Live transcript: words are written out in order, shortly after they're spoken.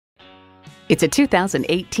It's a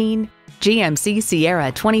 2018 GMC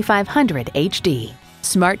Sierra 2500 HD.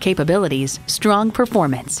 Smart capabilities, strong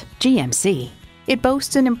performance, GMC. It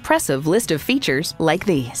boasts an impressive list of features like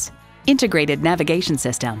these: integrated navigation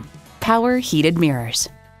system, power heated mirrors,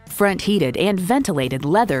 front heated and ventilated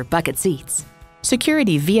leather bucket seats,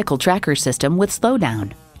 security vehicle tracker system with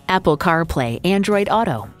slowdown, Apple CarPlay, Android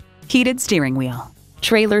Auto, heated steering wheel,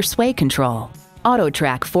 trailer sway control,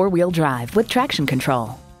 auto-track 4-wheel drive with traction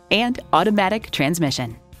control, and automatic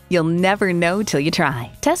transmission. You'll never know till you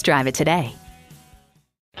try. Test drive it today.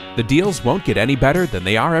 The deals won't get any better than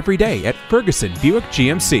they are every day at Ferguson Buick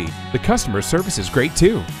GMC. The customer service is great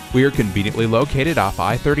too. We are conveniently located off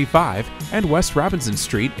I-35 and West Robinson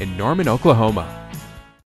Street in Norman, Oklahoma.